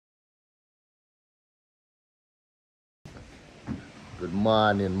Good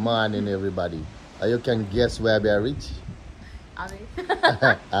morning, morning, everybody. You can guess where I reach? I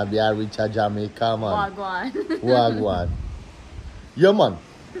reach Jamaica, man. Wagwan. Wagwan. Yeah, man.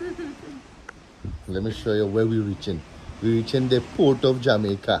 Let me show you where we're reaching. We're reaching the port of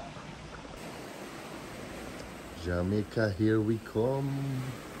Jamaica. Jamaica, here we come.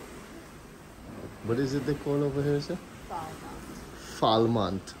 What is it they call over here, sir?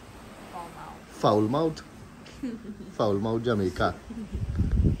 Falmouth. Foulmouth. Foulmouth, Jamaica.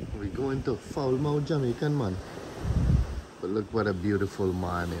 We're going to Foulmouth, Jamaica, man. But look what a beautiful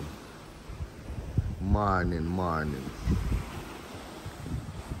morning. Morning.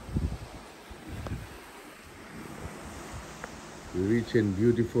 We're reaching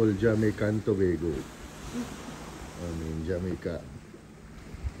beautiful Jamaica and Tobago. Jamaica.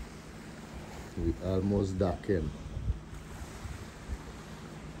 We almost docking.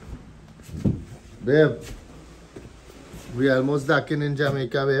 Babe, we almost docking in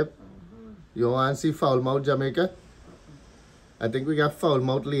Jamaica, babe. You want to see Foulmouth, Jamaica? I think we got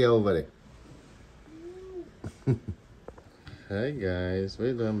Foulmouth Leah over there. Hi guys, what are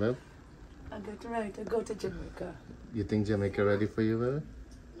you doing, babe? I got ready to go to Jamaica. You think Jamaica ready for you, baby?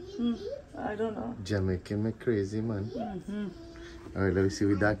 I don't know. Jamaica me crazy, man. Alright, let me see.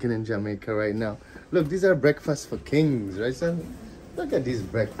 We're docking in Jamaica right now. Look, these are breakfast for kings, right, son? Look at these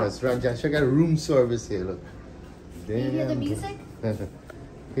breakfasts. Rajesh, I got room service here, look. Damn. You hear the music?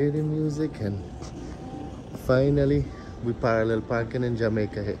 Hear the music, and finally, we parallel parking in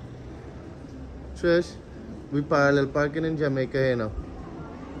Jamaica here. Trish, we parallel parking in Jamaica here now.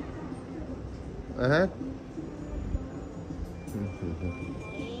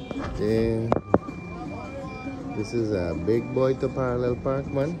 Damn. This is a big boy to parallel park,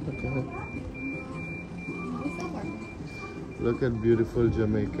 man. Okay. Look at beautiful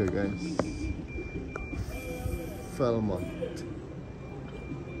Jamaica, guys. Falmouth.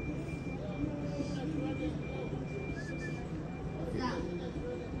 I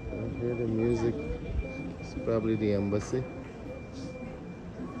hear the music. It's probably the embassy.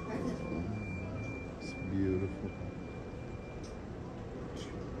 It's beautiful.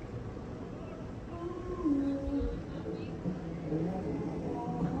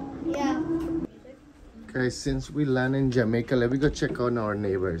 Okay, since we land in Jamaica, let me go check on our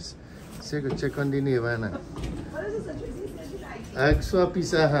neighbors. Say, go check on the neighbor now. What is this? I saw a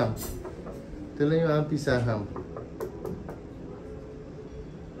piece of ham. Tell you a piece of ham.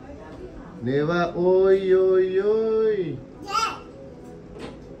 Neighbor, oi. Yeah.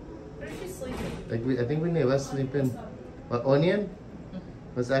 Where's she sleeping? I think we never sleeping. What, onion?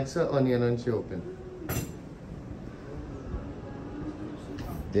 Was actually onion when she opened.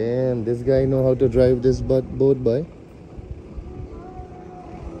 Damn, this guy know how to drive this boat, boy.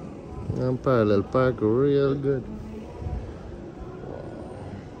 Parallel park real good.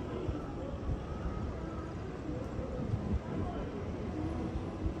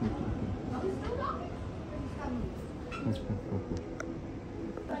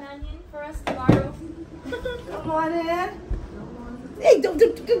 An onion for us to borrow. Come on in. Hey, don't,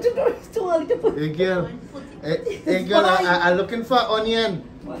 it's too early to put. Hey girl, I'm looking for onion.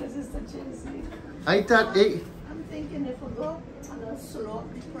 What is this, the cheesy? I thought, hey. I'm thinking if we go on a slow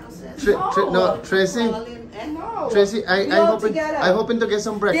process. No, Tracy. No. Tracy, I hoping to get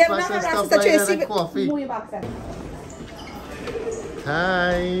some breakfast Yeah, and stuff Sister like that Tracy, and coffee. move your back then.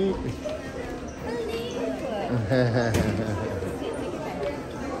 Hi.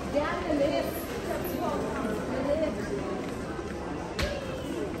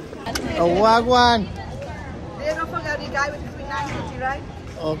 A wagwan. They don't forget the guy with the green eye, right?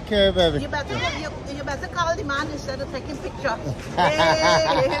 Okay, baby. You better call the man instead of taking pictures. Hey,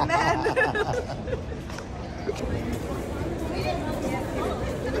 amen.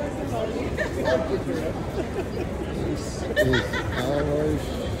 This is our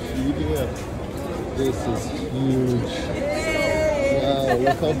ship. This is huge. Wow,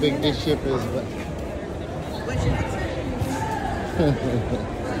 look how big this ship is. What's your next?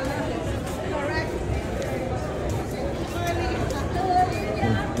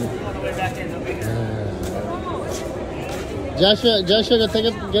 Joshua, get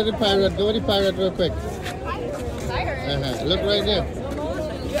the pirate. Go with the pirate real quick. Look right there.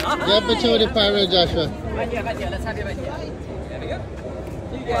 Get a picture with the pirate, Joshua. Right here. Let's have you right here. There we go.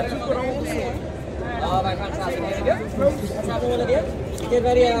 Right hand side. There we go. Let's have all again. Get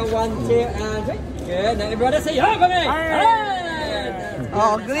ready. 1, 2, and 3. Good. Now everybody say yo for me.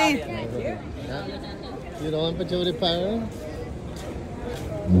 Oh, green. You don't want a picture with the pirate?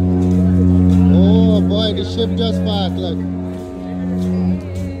 Oh boy, the ship just parked, look.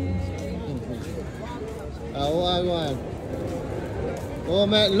 Oh, I want. Oh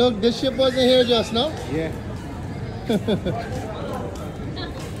man, look, this ship wasn't here just now. Yeah.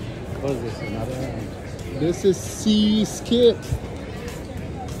 What is this? Another one? This is Seascape.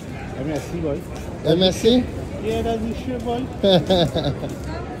 MSC boy. MSC? Yeah, that's the ship boy.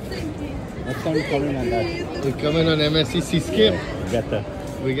 Next time we come in on that. We're coming on MSC Seascape. Better.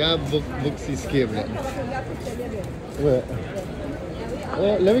 We got book Seascape now. Wait.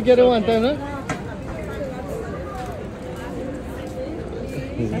 Oh, let me get it one time, huh?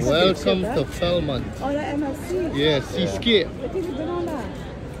 Welcome to Felmont. Oh, the MSC. Yeah, Seascape.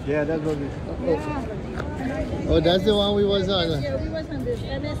 Yeah, that's what we. Oh, that's the one we was on. Yeah, we was on this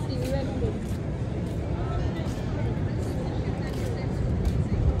MSC. We went on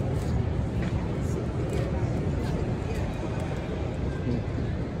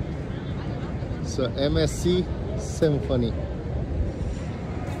this. So MSC Symphony.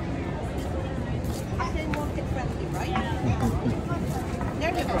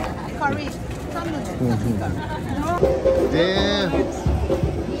 There you go. Curry. Damn.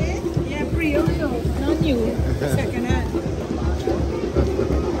 Yeah, pre-owned. Not new. Second hand.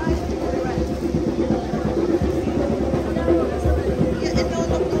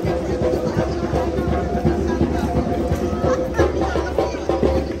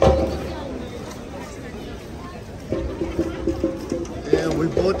 Yeah, we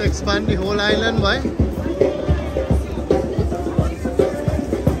both expand the whole island, why?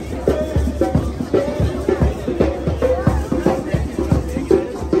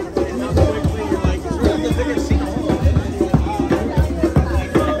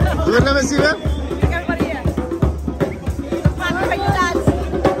 Let me see that. Everybody here. Fun for you lads.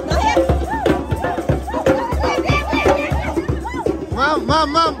 Go ahead.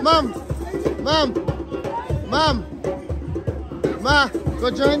 Mom. Ma, go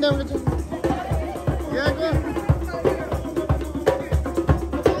join them. Yeah, go.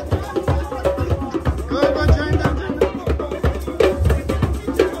 Go join them.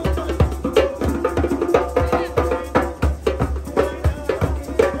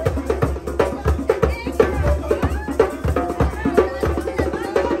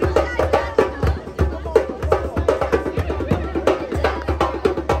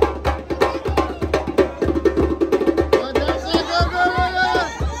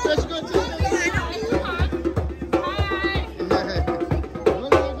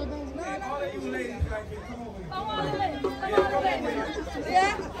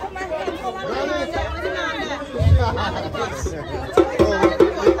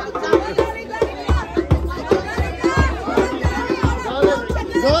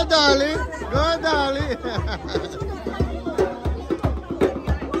 Go, darling.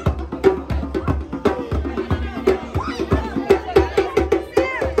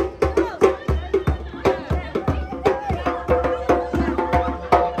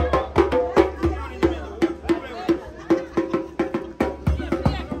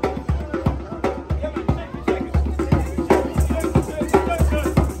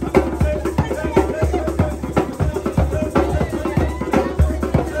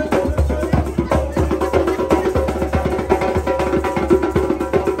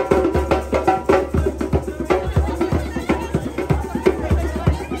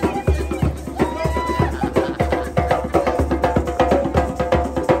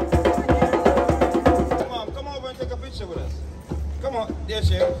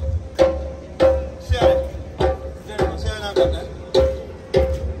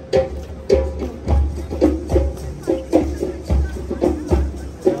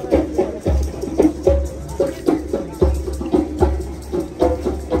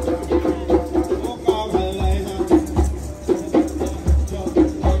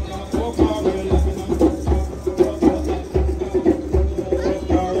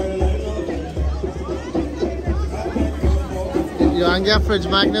 You hang your fridge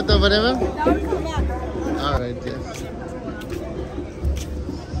magnet or whatever? Alright, yes.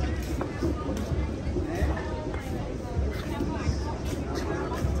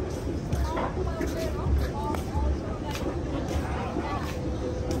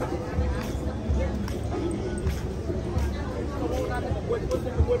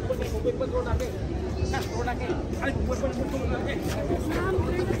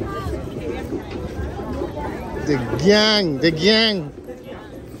 The gang.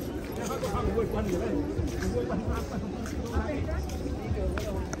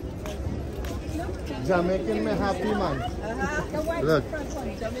 Jamaican me happy man. Look.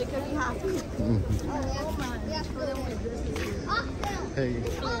 Jamaican me happy.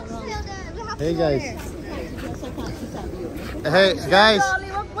 Hey guys. Hey guys.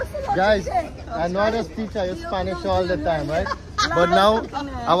 Guys, I know this teacher, you Spanish all the time, right? But now,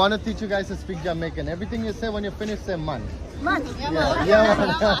 I want to teach you guys to speak Jamaican. Everything you say when you finish, say man. Man. Yeah, man.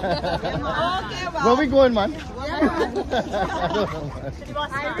 Okay, well. Where we going, man?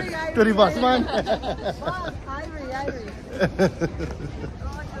 To the bus, man.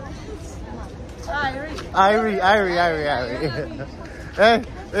 Irie.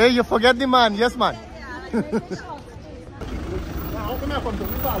 Hey, you forget the man. Yes, man.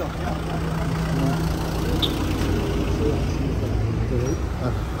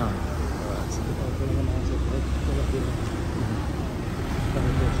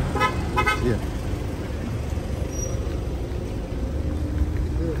 Yeah.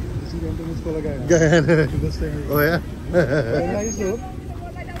 Oh yeah.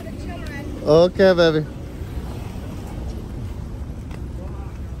 Okay, baby.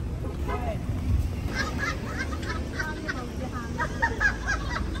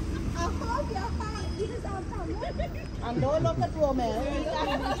 And don't look at Romeo.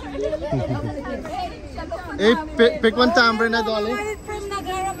 Hey, pick one tambourine, darling.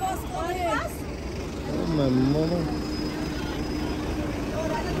 Oh, my mama.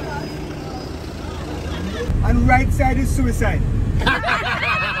 And right side is suicide.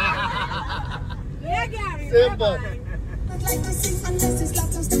 Simple.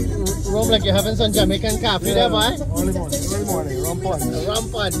 Rob, like you're having some Jamaican coffee there, boy? Early morning, rum punch. Rum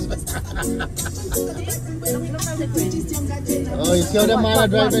punch. Oh, you see how the man are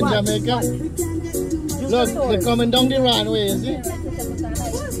driving Jamaica? Look, they're coming down the runway, you see?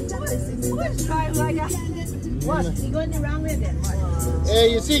 What? You going the wrong way then? Hey,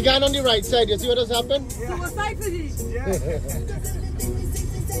 you see, gone on the right side. You see what has happened?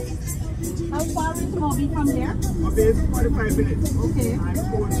 How far is Bobby from there? Okay, 45 minutes. Okay. I'm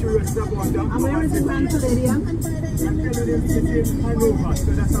going to the border. And where is the Grand Palladium? I'm telling them it's in Hanover,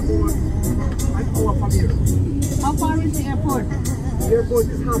 so that's about an hour from here. How far is the airport? The airport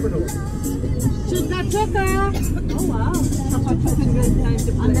is half an hour. Chuka. Oh wow.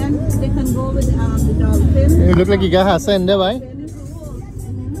 And then they can go with the dolphin. You look like you got Hassan in there, boy.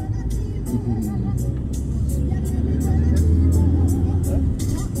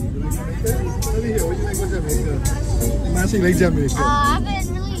 Like Jamaica. I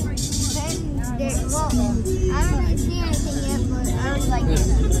haven't really been there. Well, I haven't really seen anything yet, but I really like it.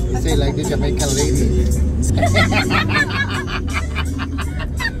 You say like the Jamaican lady.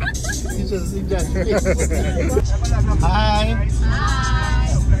 Hi.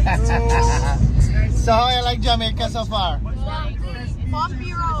 So how you like Jamaica so far?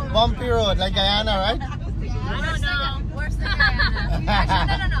 Bumpy road. Bumpy road, like Guyana, right? I don't know. Worse than Guyana.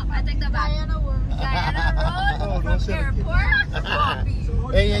 Actually, no. I take that back. Guyana road from airport. Bumpy.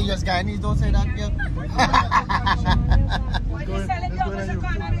 Hey, yes, Guyanese don't say that, girl.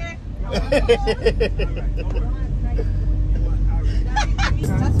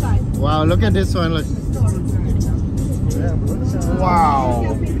 That's fine. Wow, look at this one, look. Wow.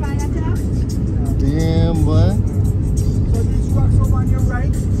 Damn, boy. So these rocks over on your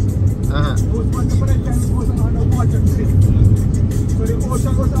right, those ones upon the time goes on the water city. So the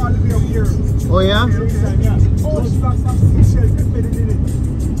ocean goes all the way up here. Oh, yeah? Yeah. Those rocks have seashells embedded in it.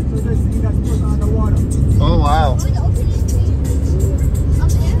 So the sea that goes on the water. Oh, wow.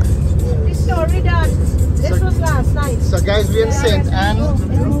 This story done. This was last night. So, guys, we're in St. Anne.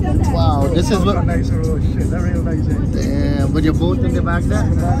 Wow, this is what. Nice road, shit. That real nice. Damn, with your boat in the back there?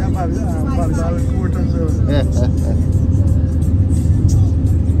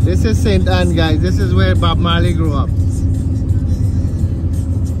 This is St. Anne, guys. This is where Bob Marley grew up.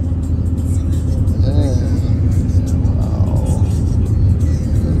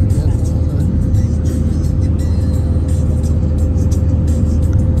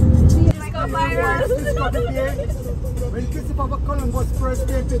 When Christopher Columbus first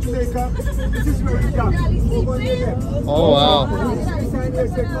came to Jamaica, this is where he got. Oh, wow.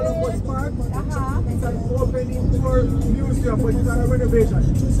 There's the Columbus Park. It's an opening for museum, but it's on a renovation.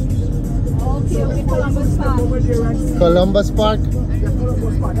 Okay, Columbus Park. Columbus Park? Yeah,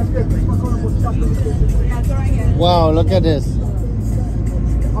 Columbus Park. That's where Christopher Columbus started. Wow, look at this.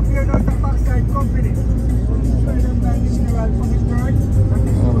 Up here now is a backside company. So this is where they buy mineral from the earth, and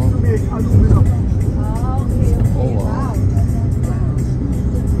this is to make aluminum. Oh, wow.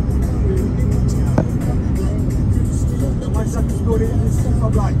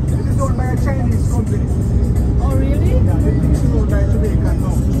 This is owned by a Chinese company. Oh, really? Yeah, this is owned by Jamaica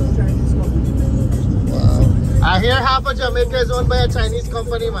now. Chinese company. Wow. I hear half of Jamaica is owned by a Chinese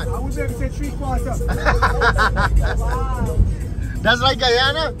company, man. I would say 3/4. Wow. That's like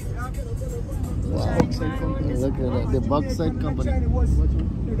Guyana? Wow. look at that. The bauxite company. They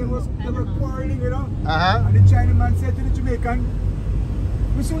were quarreling, you know. Uh-huh. And the Chinese man said to the Jamaican,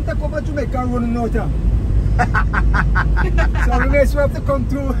 we soon take over Jamaica and run out here. So we may have to come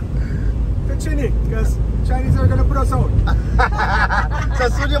through to Trini, because Chinese are going to put us out. So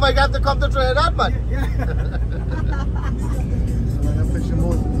soon you might have to come to Trinidad, man. Yeah.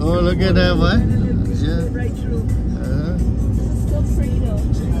 Oh, look at that, man. Yeah. Right through. Uh-huh. Still free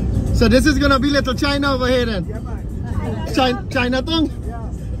though. So this is gonna be little China over here then. Yeah, man. Chinatown. Yeah.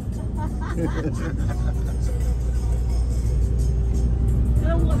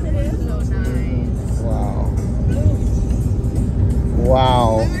 What it is? So nice. Wow.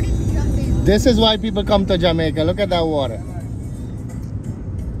 Wow. This is why people come to Jamaica. Look at that water.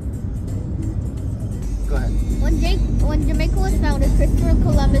 Go ahead. When Jamaica was founded, Christopher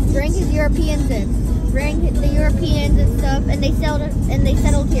Columbus brought the Europeans and stuff, and they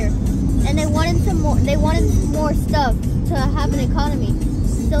settled here, and they wanted more stuff to have an economy.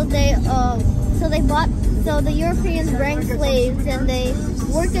 So the Europeans brought slaves, and they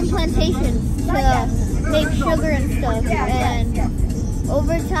worked in plantations to make sugar and stuff. And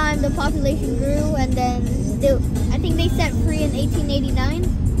over time, the population grew, and then I think they set free in 1889.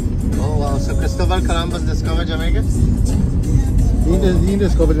 Oh wow, so Christopher Columbus discovered Jamaica? He didn't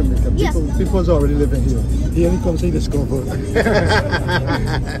discover Jamaica. Yeah. People was already living here. He only comes to discover.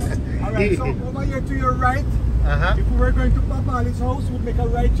 Alright, so over here to your right, Uh-huh. if we were going to Babali's house, we'd make a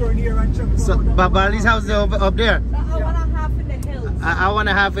right turn here and check. So Babali's house is up there? I want a half in the hills. I want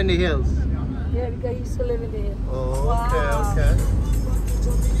to have in the hills. Yeah, because I used to live in there. Oh, Wow. okay.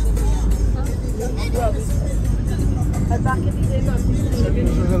 Back in the day, I used to live in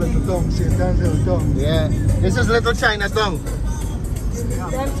This is a little tongue, St. Anne's little tongue. Yeah. This is little Chinatown.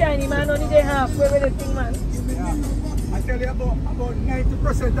 them Chinese man only they halfway with the thing, man. Yeah. I tell you about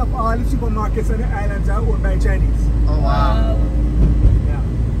 90% of all the supermarkets on the islands are owned by Chinese. Oh wow. Yeah.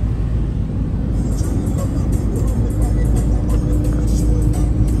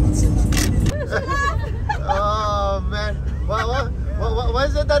 Oh man. What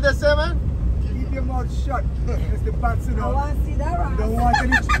is it that they say, man? Keep your mouth shut. It's the bats, you I know. want to see that You right.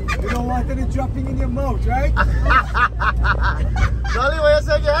 don't want any dropping in your mouth, right? Dolly, what you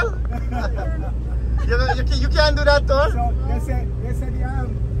say, girl? you can't do that, though. So they say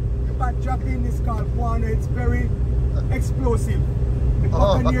the bat dropping is called guano. It's very explosive. The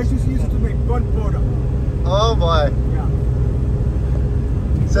buccaneers used to use it to make gunpowder. Oh boy. Yeah.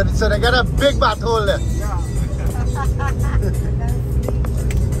 So they got a big bat hole there. Yeah.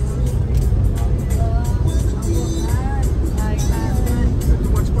 Too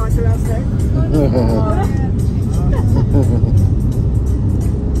much party last night?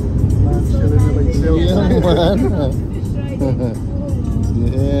 Yeah, man.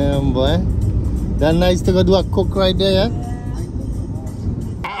 Yeah, boy. That's nice to go do a cook right there, yeah?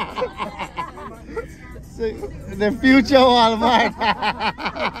 So, the future Walmart.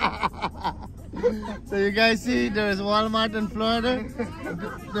 So you guys see, there is Walmart in Florida,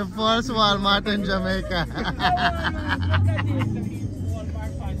 the first Walmart in Jamaica.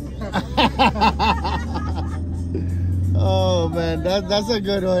 Oh man, that's a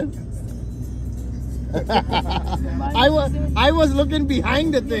good one. I was looking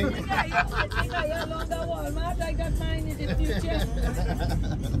behind the thing.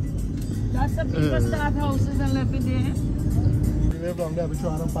 Lots of people start houses and live in there. We live down there, we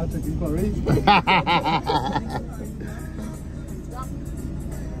try to find people, right?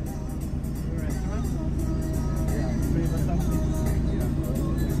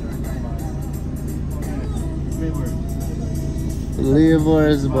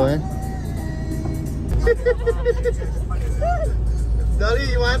 Livers, boy.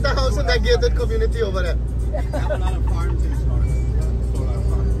 Dolly, you want a house in that gated community over there? We have a lot of farms in Florida.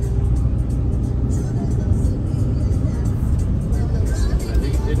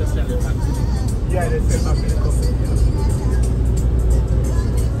 They just sell it back. Yeah, they sell back in the company.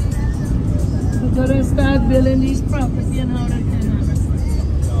 We're going to start building these property and how they can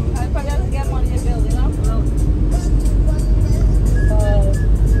I forgot to get money to build it up.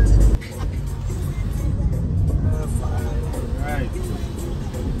 Right.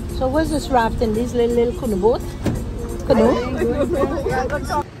 So what's this rafting? These little canoe boat? Canoe?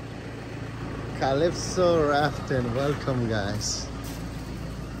 Calypso rafting. Welcome, guys.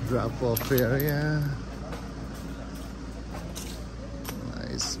 Drop off area.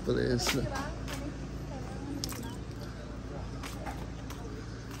 Nice place.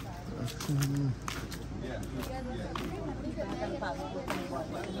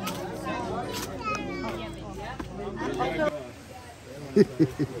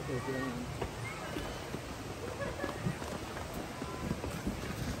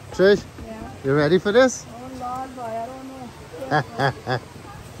 Trish, Yeah. you ready for this? Oh Lord, boy, I don't know.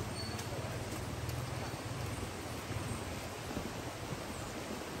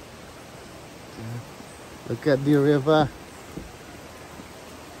 Look at the river.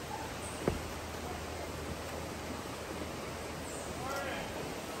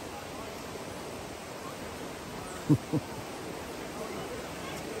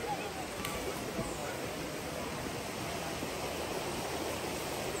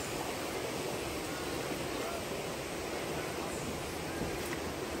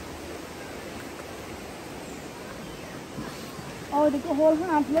 Oh, they can hold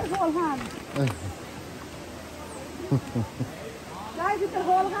hands. Let's hold hands. Guys, you can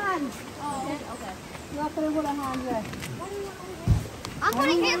hold hands. Oh, okay. You have to hold a hand there. I'm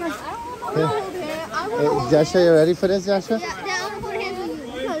holding hands. I don't want to hold hands. I want to hold Joshua, you ready for this, Joshua? Yeah, I want to hold hands with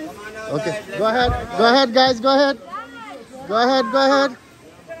you because Okay, go ahead. Go ahead, guys. Go ahead. Go ahead. Go ahead.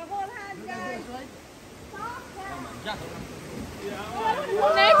 Hold hands, guys.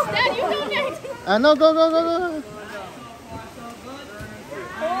 Next, Dad, you go next. No, go.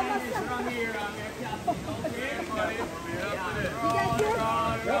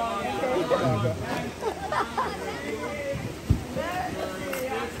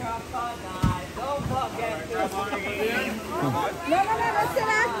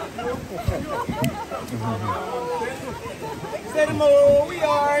 Say the more we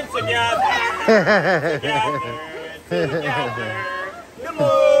are together. Together. The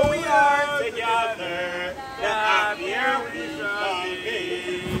more we are together, the happier we shall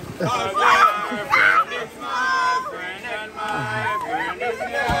be. 'Cause your friend is my friend and my friend is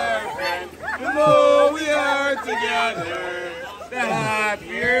your friend. The more we are together, the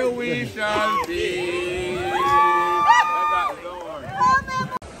happier we shall be.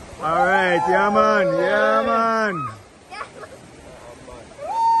 All right, yeah man.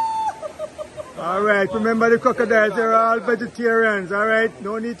 All right, remember the crocodiles, they're all vegetarians, all right?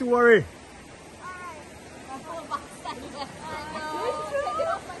 No need to worry.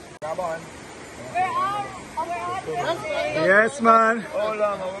 Yes, man. Hold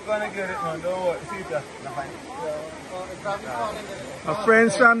on, we're gonna get it, man. Don't worry. See that? My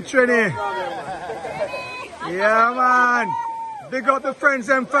friends from Trini. Yeah, man. Big up the friends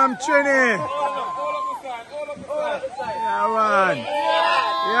them from Trini. Yeah, man.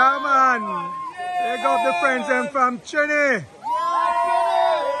 Yeah, man. Big up the friends them from Trini.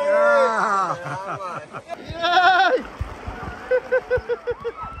 Yeah.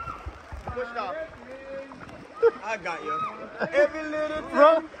 I got you. Every little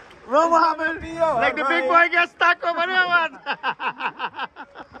thing. Bro, what happened? Like the big boy gets stuck over there, man.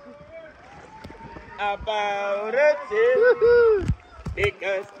 About it,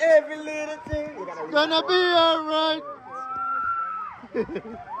 because every little thing is Gonna be alright.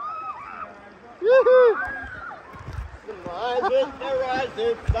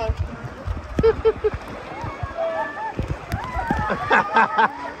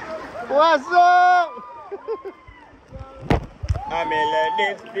 What's up? I'm in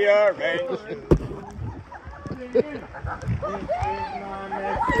this pure range.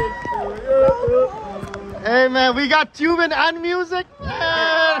 Hey man, we got tubing and music.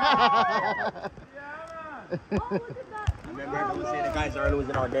 Remember, we say the guys are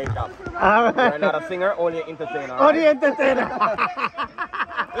losing our day job. Alright. We're not a singer, only an entertainer. Only entertainer.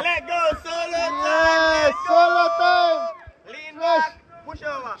 Let go, solo time. Yes, solo time. Lean back, push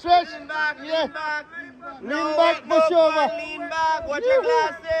over. Stretch. Lean back, Yeah. lean back. Lean back, push over. Lean back, watch your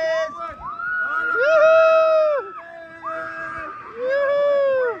glasses. Woohoo!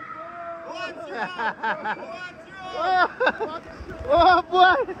 Oh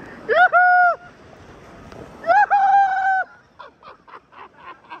boy! Yoo-hoo! Yoo-hoo!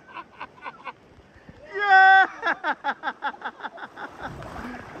 Yeah!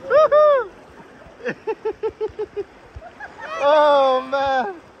 Woohoo! Oh man!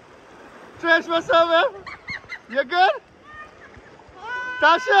 Trish, what's up, man? You good?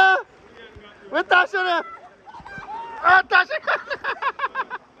 Tasha? Where's Tasha there? Oh, Tasha!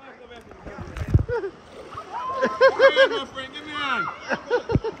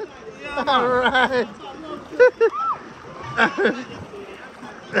 All right.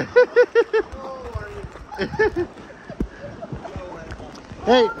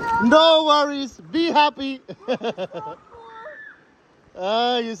 Hey, no worries. Be happy.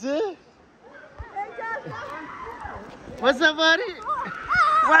 You see? What's up, buddy?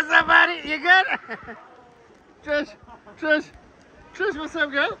 What's up, buddy? You good? Trish, what's up,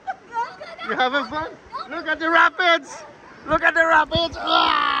 girl? You having fun? Look at the rapids. Look at the rapids.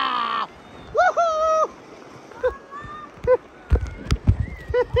 Ah! Woohoo!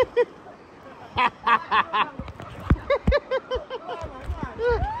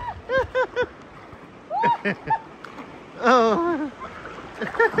 Oh.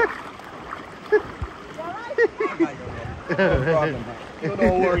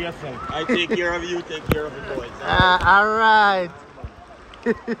 Don't worry yourself. I take care of you, take care of the boys. All right.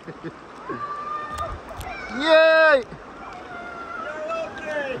 Yay!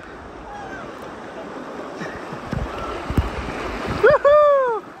 Okay.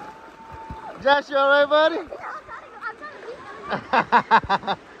 Woohoo! Josh, you alright, buddy?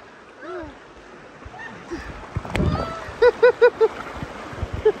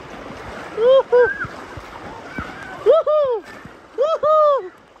 Woohoo! Woohoo!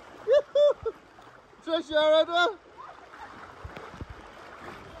 Woohoo! Woohoo! Josh, you alright, man?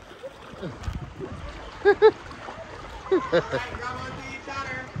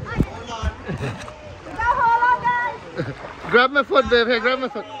 Grab my foot, babe. Here, grab my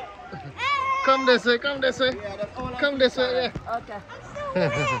foot. Come this way, come this way. Come this way, yeah. Okay.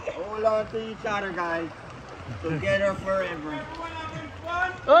 Hold on to each other, guys. Together forever.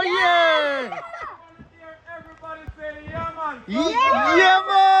 Oh, yeah! Everybody say, yeah, man. Yeah,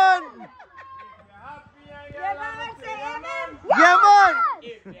 man! Yeah, man!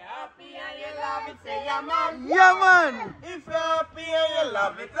 If you're happy and you love it, say yeah, man. Yeah, man! If you're happy and you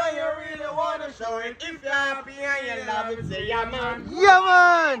love it and you really want to show it. If you're happy and you love it, say yeah, man. Yeah,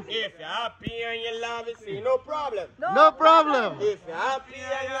 man! If you're happy and you love it, say no problem. No problem. If you're happy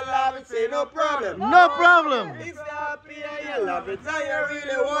and you love it, say no problem. No problem. If you're happy and you love it and you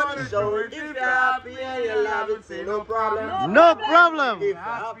really want to show it. If you're happy and you love it, say no problem. No problem. If you're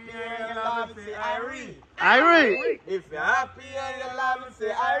happy and you love it, say Irene. Irene. If you're happy and you love it,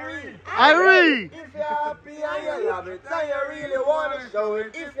 say Irene. Irene. If you're happy and you love it and you really want to show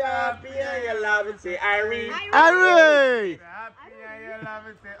it. If you're happy and you love it, say Irene. Irene. Happy and you love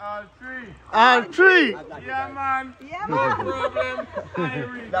it, say all three. All three. Yeah, man. Yeah, No man. problem.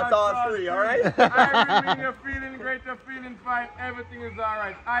 Irene. That's all three, all right? Irene, when you're feeling great, you're feeling fine, everything is all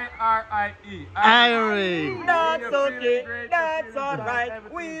right. I-R-I-E. Irene. That's okay. That's all right.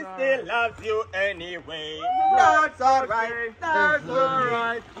 We still love you anyway. That's all right. That's all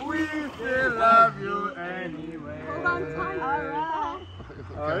right. We still love you anyway. Hold on tight. All right.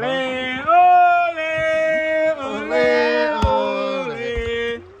 Ole, ole, ole, ole,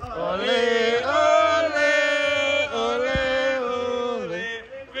 ole, ole, ole.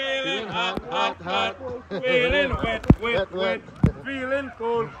 Feeling hot, hot, hot. Feeling wet, wet, wet. Feeling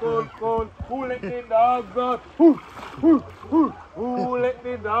cold, cold, cold. Who let the dogs out? Who let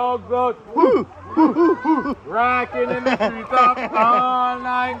the dogs out? Rocking in the treetop all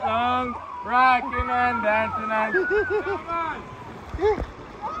night long. Rocking and dancing and... Come on.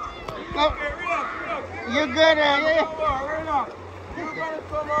 You good, eh? Hurry up. You're gonna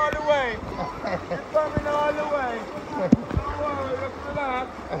come all the way. You're coming all the way. Don't worry, just relax.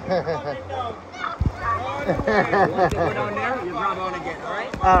 You're coming down. All the way. Once you go down there, you grab on again, all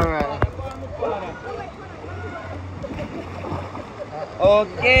right? All right.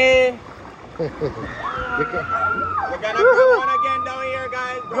 Okay. We're gonna grab on again down here,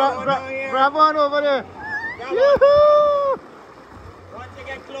 guys. Grab on down here. Grab on over there. Grab on. Yoo-hoo! Once you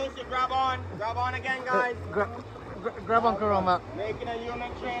get close, you grab on. Grab on again, guys. Grab on, Karoma. Making a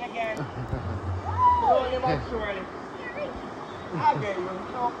human train again. Slowly but surely. I'll get you,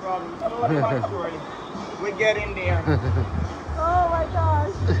 no problem. Slowly but surely. We're getting there. Oh my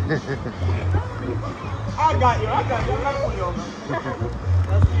gosh. I got you. I'll pull you over.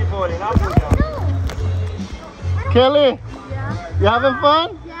 Let's keep holding. I'll pull you over. Kelly, Yeah. you having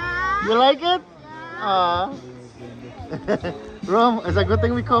fun? Yeah. You like it? Yeah. Rom, it's a good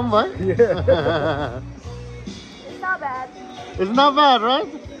thing we come, by. Yeah. It's not bad. It's not bad, right?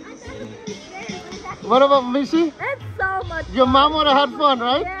 What about Missy? It's so much Your fun. mom would have had fun,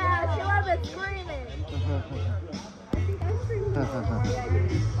 right? Yeah, she would have been screaming.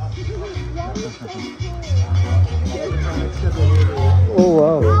 Oh,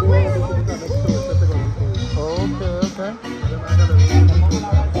 wow. Oh, wait. Okay.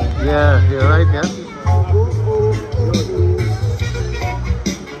 Yeah, you're right, yeah.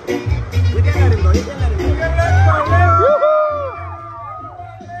 You can let him go, you can let him go.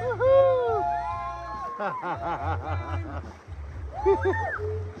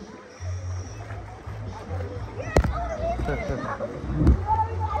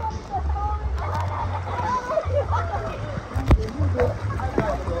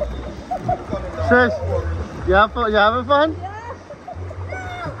 Sis, you having fun?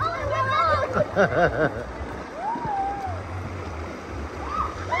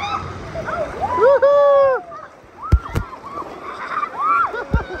 Woohoo!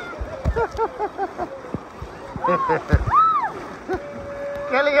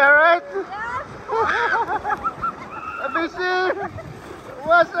 Kelly, alright? Missy!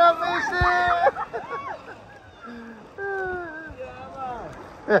 What's up, Missy?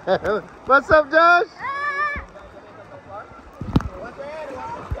 What's up, Josh?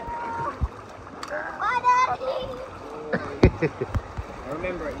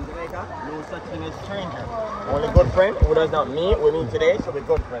 Remember, in Jamaica, no such thing as stranger. Only good friend who does not meet, we meet today, so we're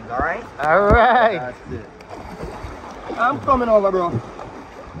good friends, alright? Alright. That's it. I'm coming over, bro.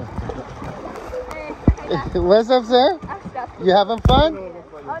 What's up, sir? You having fun? Oh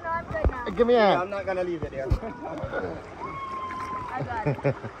no, I'm good now. Give me a hand. I'm not gonna leave it there. I got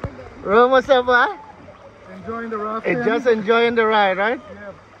it. Ron, what's up, boy? Enjoying the rafting. Just enjoying the ride, right?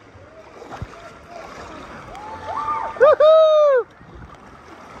 Yeah. Woohoo!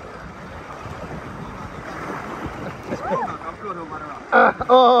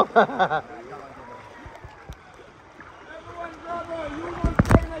 Oh.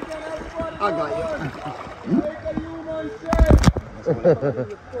 I got you. Make a human shape.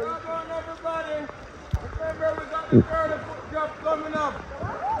 Grab on, everybody. Remember, we got the 30-foot drop coming up.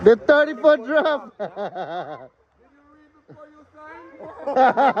 The 30-foot drop. Did you read before you signed?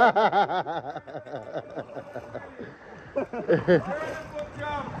 30-foot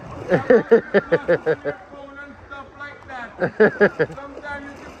drop. Phone and stuff like that. Sometimes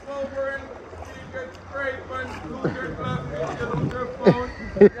you just go over and you get scraped and lose your glasses, you lose your phone.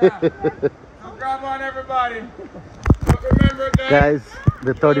 Yeah. So grab on, everybody. But remember, Guys,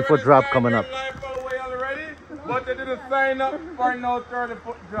 the 30-foot drop coming up. But they didn't sign up for no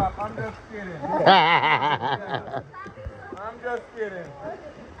 30-foot drop. I'm just kidding. I'm just kidding.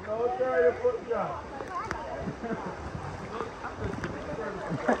 No 30-foot drop.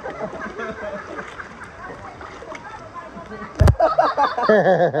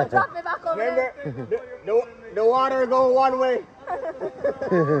 Drop me back over Remember, there. the water go one way.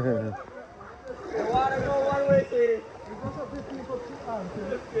 The water go one way, sweetie.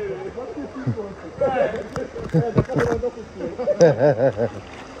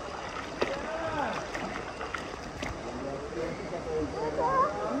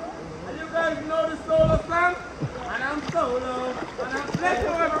 And you guys know the solo song? And I'm solo. Let's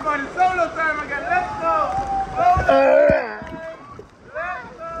go, everybody. Solo time again. Let's go. Solo time. Let's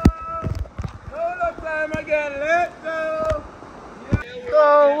go. Solo time again. Let's go.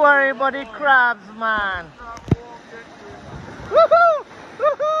 Don't worry about the crabs, man. Woohoo!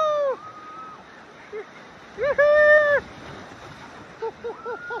 Woohoo!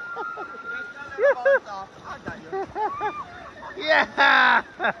 Yeah!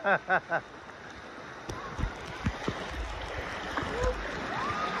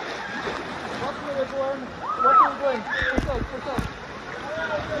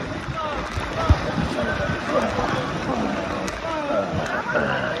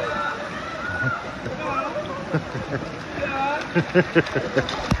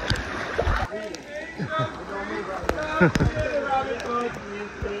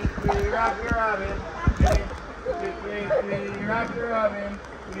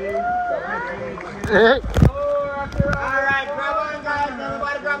 Alright, grab on, guys.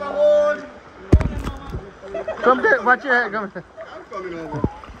 Everybody grab a hold. Come there, watch your head. Come. I'm coming over.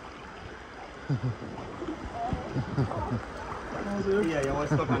 Yeah, you were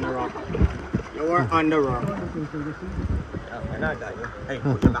stuck on the rock. You were on the rock. And I got you. Hey,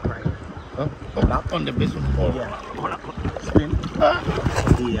 put your back right. Back on the base one. Yeah. Spin.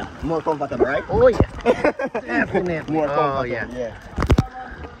 Yeah. More comfortable, right? Oh yeah. Definitely. More comfortable. Oh yeah.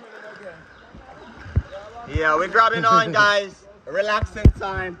 Yeah, we're grabbing on, guys. Relaxing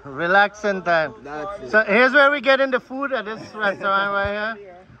time. Relaxing time. That's it. So here's where we get in the food at this restaurant right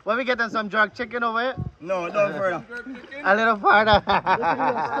here. What we getting, some jerk chicken over here? No, don't further. A little farther.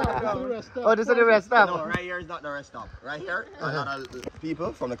 Oh, this is the rest stop. No, right here is not the rest stop. Right here, a lot of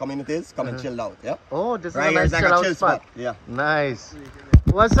people from the communities come and chill out. Yeah. Oh, this Right is a here nice is like chill a out chill spot. Yeah. Nice.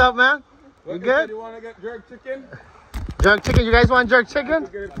 What's up, man? You good? You want to get jerk chicken? Jerk chicken. You guys want jerk chicken?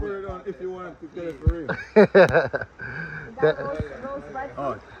 Get it put it on if you want to get it for real.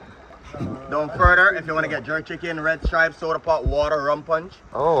 Oh. Down further, if you want to get jerk chicken, red stripe, soda pop, water, rum punch.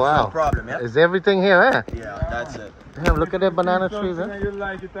 Oh wow. No problem, yeah? Is everything here, eh? Yeah, that's it. Damn, look at the banana trees, Something eh? you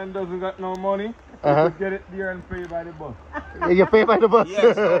like it and doesn't got no money, you could get it there and pay by the bus. You pay by the bus.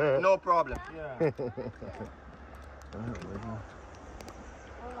 Yes, no problem. Yeah.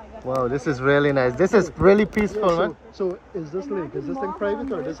 Wow, this is really nice. This is really peaceful, man. So is this lake, is this thing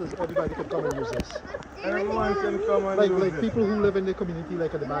private or this is everybody can come and use this? Everyone can come and Like use like it. people who live in the community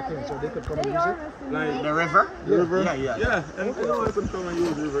like at the back end, so they could come and use it? Like The river? river? Yeah. Yeah, and anyone can come and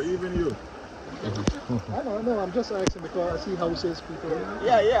use river, even you. I don't know, I'm just asking because I see houses, people.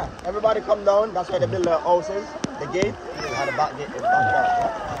 Yeah. Everybody come down. That's why they build the houses, the gate, and the back gate, the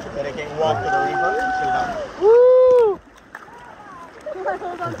backyard. So they can walk to the river and chill down. Woo!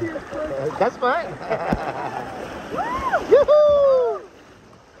 Hold on to your foot. That's fine. Yoo-hoo!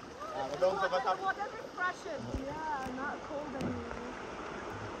 Water refreshing. Yeah, not cold anymore.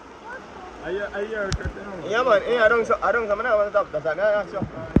 Yeah, man. I don't come now on top. That's not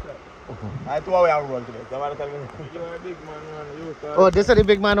I have 2 hours I run today. Somebody tell me. You are a big man. Oh, this is the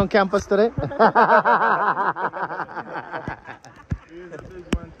big man on campus today? He's a big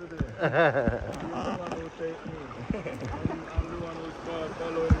man today. He's the one who take me. I'm the one who's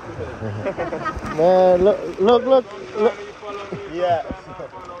following today. Man, look. Yeah.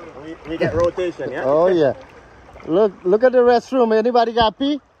 We get rotation, yeah? Oh, yeah. Look at the restroom. Anybody got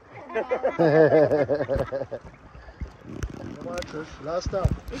pee? Last stop.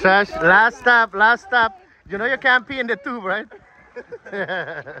 Trash, last stop. You know you can't pee in the tube, right?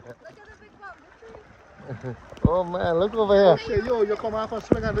 Oh man, look over here. Oh shit, yo, you come off and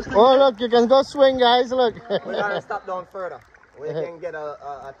swing on this thing. Oh look, you can go swing, guys, look. We gotta stop down further. We can get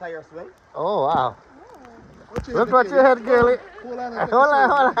a tire swing. Oh wow. Look what what you had, girlie. Hold on. Hold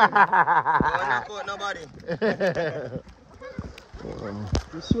on. Don't nobody.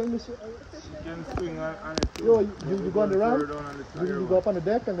 You swing. You can swing on it too. Yo, you go on the ramp, you go up on the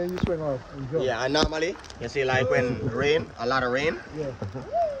deck and then you swing off. And jump. Yeah, and normally, you see like when a lot of rain,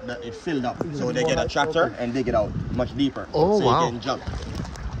 it filled up. So they get a tractor and dig it out much deeper. Oh, so wow. you can jump.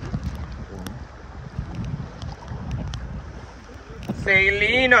 Say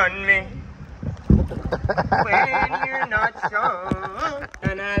lean on me when you're not sure,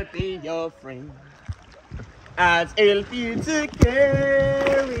 and I'll be your friend. As help you to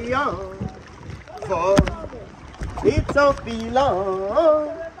carry on, for it don't be long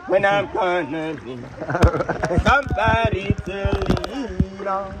when I'm gonna need somebody to lean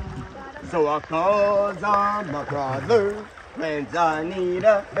on. So I calls on my brother when I need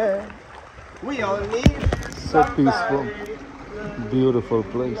a hand. We all need So peaceful. Beautiful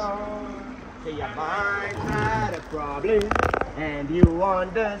place. Say you might have a problem and you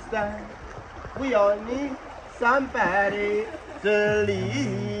understand. We all need somebody to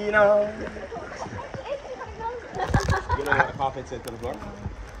lean on. You know what the carpet said to the floor?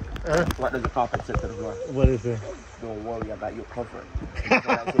 What does the carpet say to the floor? What is it? Don't worry about your cover. That's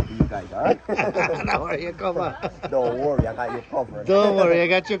what I say to you guys, alright? Don't worry, you cover. Don't worry, I got your cover. Don't worry, I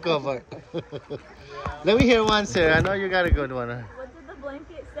got you covered. Let me hear one, sir. I know you got a good one. What did the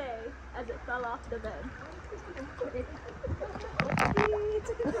blanket say as it fell off the bed?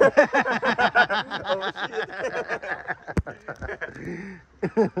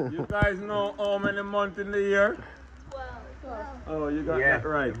 You guys know how many months in the year? 12. Oh, you got that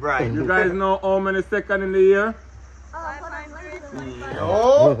right. Right. You guys know how many seconds in the year?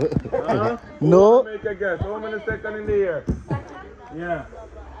 No. Huh? No. Make a guess. How many seconds in the year? Yeah.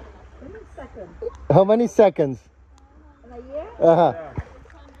 How many seconds? In a year? Uh-huh.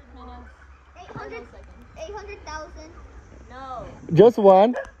 800,000. No. Just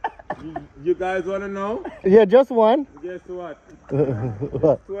one? You guys want to know? Yeah, just one? Guess what?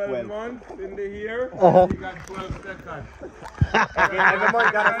 What? 12 months in the year, Uh-huh. you got 12 seconds. Every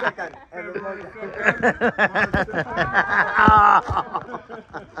month got a second. Every month.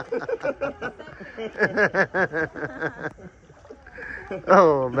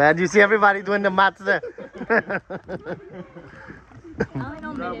 Oh man, you see everybody doing the maths there. I only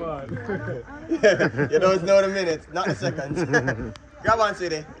know minutes. You don't know the minutes, not the seconds. Grab on,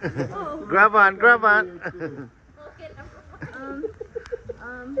 sweetie. Grab on.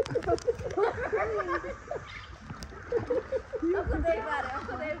 Uncle Dave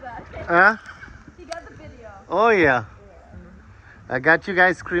got it. Huh? He got the video. Oh yeah. I got you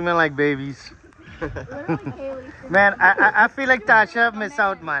guys screaming like babies. Man, I feel like Tasha missed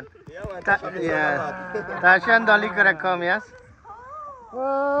out, man. Yeah, Tasha and Dolly could have come, yes?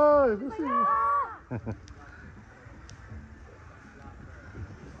 Oh, this is...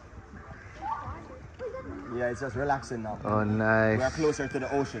 Yeah, it's just relaxing now. Oh, We're nice. closer to the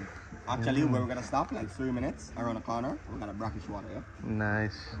ocean. Actually, where we're gonna stop, like 3 minutes around the corner, we got a brackish water, yeah?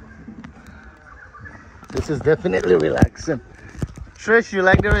 Nice. This is definitely relaxing. Trish, you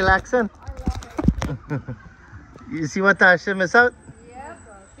like the relaxing? You see what Tasha miss out?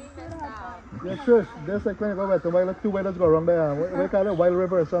 Yeah, sure. There's like when you go back to Wild, 2 whalers go around there. What do you call it? Wild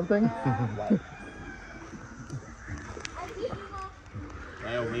River or something?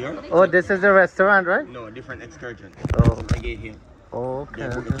 Right over here? Oh, this is the restaurant, right? No, different excursion. Oh, I get here. okay.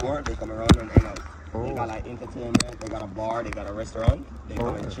 They book a tour, they come around and hang out. They Oh. got like entertainment, they got a bar, they got a restaurant, they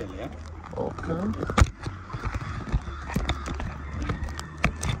come and chill, yeah? Okay.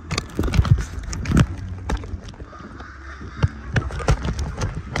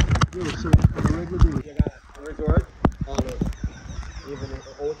 Yeah, so on a regular day. You got resort all over. Even in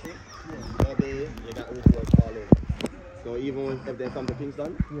Ocho, all day, you got resort all over. So even if they come to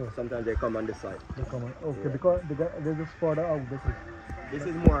Kingston, sometimes they come on this side. They come on. Okay, because they just further out. This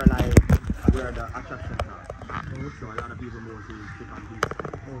is more like where the attractions are. So a lot of people move to pick on these.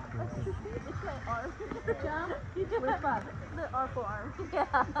 Which one? The Orco arm.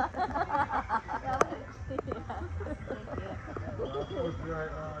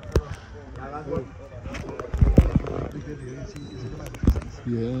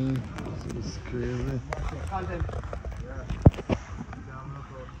 Yeah, it's crazy. Content.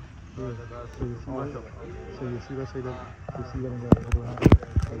 So you see that side of you see when you go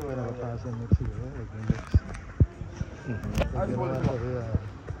like pass them next year, right? Like next. You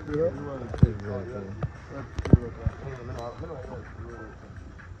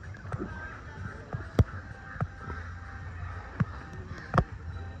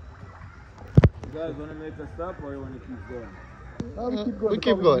guys want to make a stop or you want to keep going? Oh, we keep going. We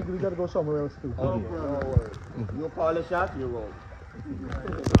keep going. We gotta go somewhere else too. No worries. You call a shot, you roll.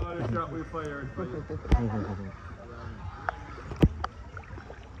 All the shot we fired for you.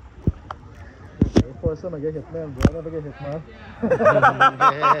 First time I get hit, man, bro. I never get hit, man.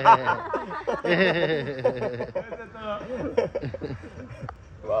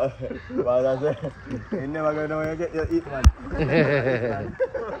 Well, that's it. You never gonna know when you get your eat, man.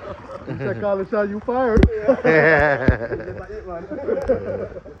 You said call the shot, you fired. You never eat, man.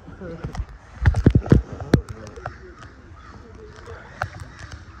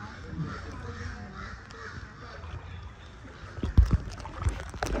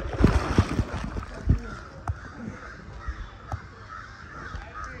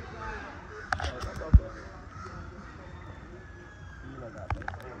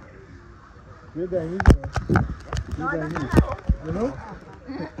 You're Guyanese, you know? You're Guyanese, you know?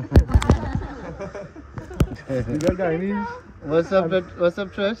 You got Guyanese, What's up,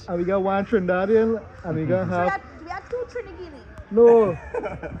 Trish? and we got one Trinidadian, and we got half. We got two Trini-Gt. No,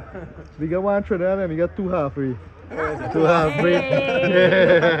 we got one Trinidadian, and we got two half-free. To have free.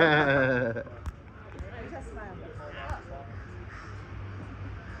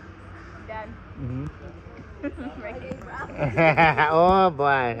 Done. Oh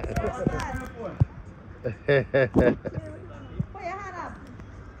boy. Put your hand up.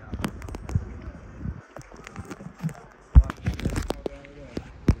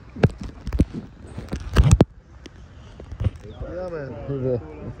 Yeah, man.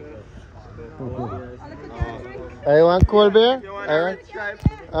 I want cold beer? You want I a want. red stripe?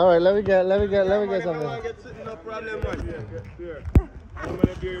 All right, let me get something. I get sitting, no problem, man. How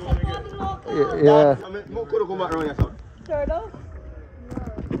many beer you want to get? Yeah. I mean, more could come back around yourself. Turtle.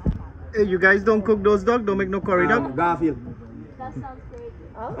 Hey, you guys don't cook those dog? Don't make no curry dog? Garfield. That sounds great.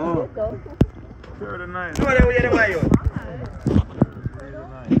 Oh. Sure, the night. No, they will buy you.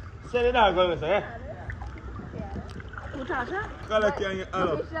 Send it out, go, sir. Muchacha? Color can you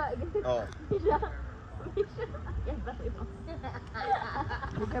hello? Oh.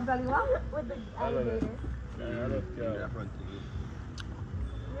 You can belly walk with the alligator. You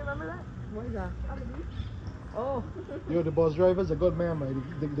remember that? What is that? On the beach? Oh. Yo, the bus driver's a good man, man.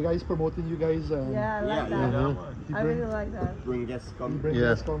 The guy's promoting you guys. Yeah, I like that. Mhm. I really like that. Bring guests, come. Bring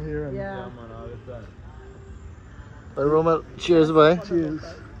Yeah. us come here. And Yeah. Man, all the time. Well, Roman, cheers, boy. Cheers.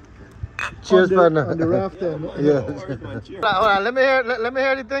 Cheers, on partner. the raft end. Yeah. Cheers. Hold on, let me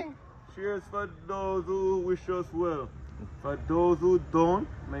hear the thing. Cheers for those who wish us well. For those who don't,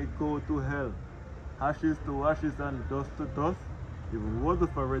 may go to hell. Ashes to ashes and dust to dust. If it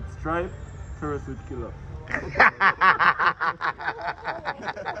wasn't for red stripe, terrorists would kill us.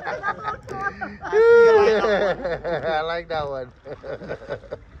 I like that one.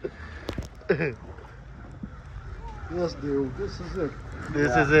 Yes, dude. This is it.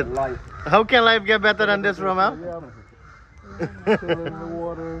 This is it. Life. How can life get better than this, Roma? Yeah. Chill in the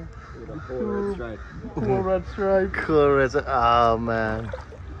water. Red stripe. Cool red stripe. Cool. Oh man,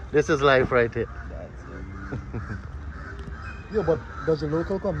 this is life right here. Yeah, but does the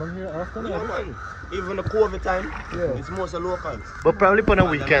local come down here often? Yeah, man. Even the COVID time, Yeah. it's most of locals. But probably on the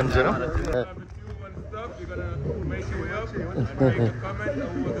weekends, you know. Have a tube and stuff, you're gonna make your way up and make a comment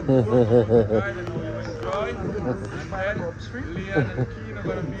on what the tour guide and how you enjoy. And then Leon and Keen are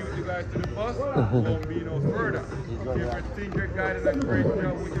gonna be with you guys to the bus. Won't be no further. Favorite Trini-Gt guide did a great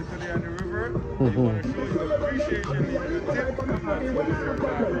job with you today on the river. They want to show you appreciation, leave you a tip. Come back to your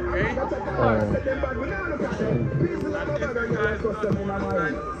guide, okay? And if you guys not know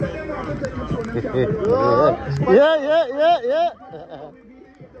what Yeah.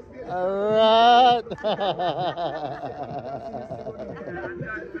 Alright.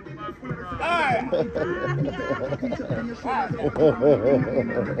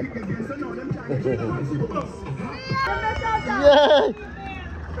 Yeah.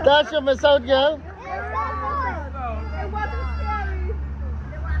 That's your miss out, girl.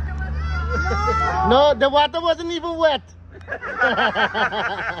 No, the water wasn't even wet.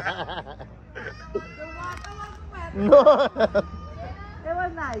 No. It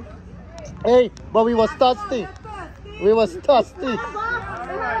was nice. Hey, but we was thirsty. We was thirsty. Guys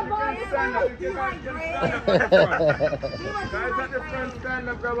at the front, stand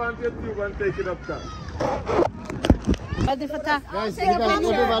up, grab onto your tube and take it up top. Ready for that? Guys, you guys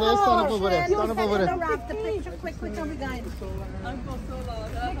move over there. Stand up over there. Stand up over there. Wrap the picture quick, tell me guys. So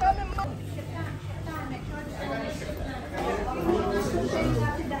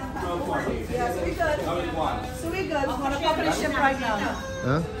we're good. We're going to pop in the ship right now.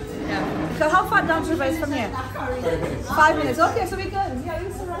 Huh? Yeah. So how far down to the race from here? 5 minutes. Okay, so we're good. Yeah,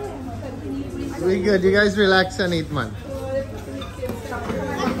 you're right. We good. You guys relax and eat, man.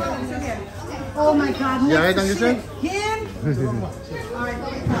 Oh my God. You alright, Uncle Sam? Again?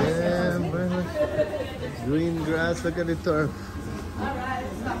 Yeah, man. Green grass. Look at the turf.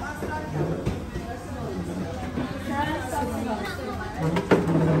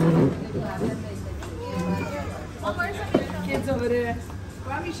 Kids over there.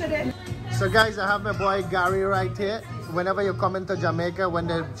 So guys, I have my boy Gary right here. Whenever you come into Jamaica, when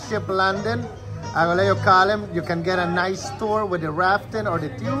the ship landing, I will let you call him. You can get a nice tour with the rafting or the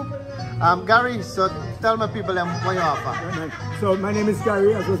tube. Gary, so tell my people what you offer. So my name is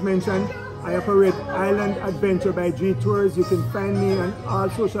Gary, as was mentioned. I operate Island Adventure by G Tours. You can find me on all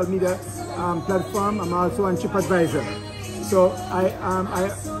social media platforms. I'm also on TripAdvisor. So I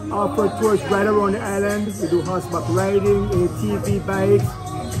offer tours right around the island. We do horseback riding, ATV bikes,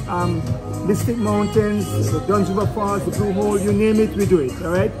 Mystic Mountains, the Duns River Falls, the Blue Hole, you name it, we do it,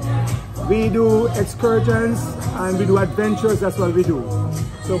 all right? We do excursions and we do adventures, that's what we do.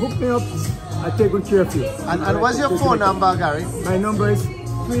 So hook me up, I'll take good care of you. And what's your phone number, Gary? My number is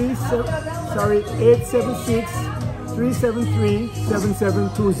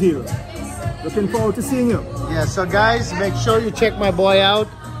 876-373-7720. Looking forward to seeing you. Yeah, so guys, make sure you check my boy out.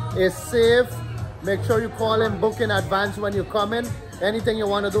 It's safe. Make sure you call him, book in advance when you come in. Anything you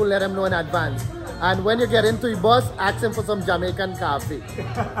want to do, let him know in advance. And when you get into your bus, ask him for some Jamaican coffee.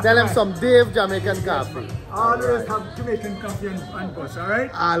 Tell him some Dave Jamaican coffee. Always have Jamaican coffee on bus, all right?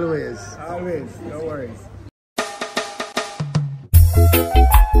 Always. Always, no worries.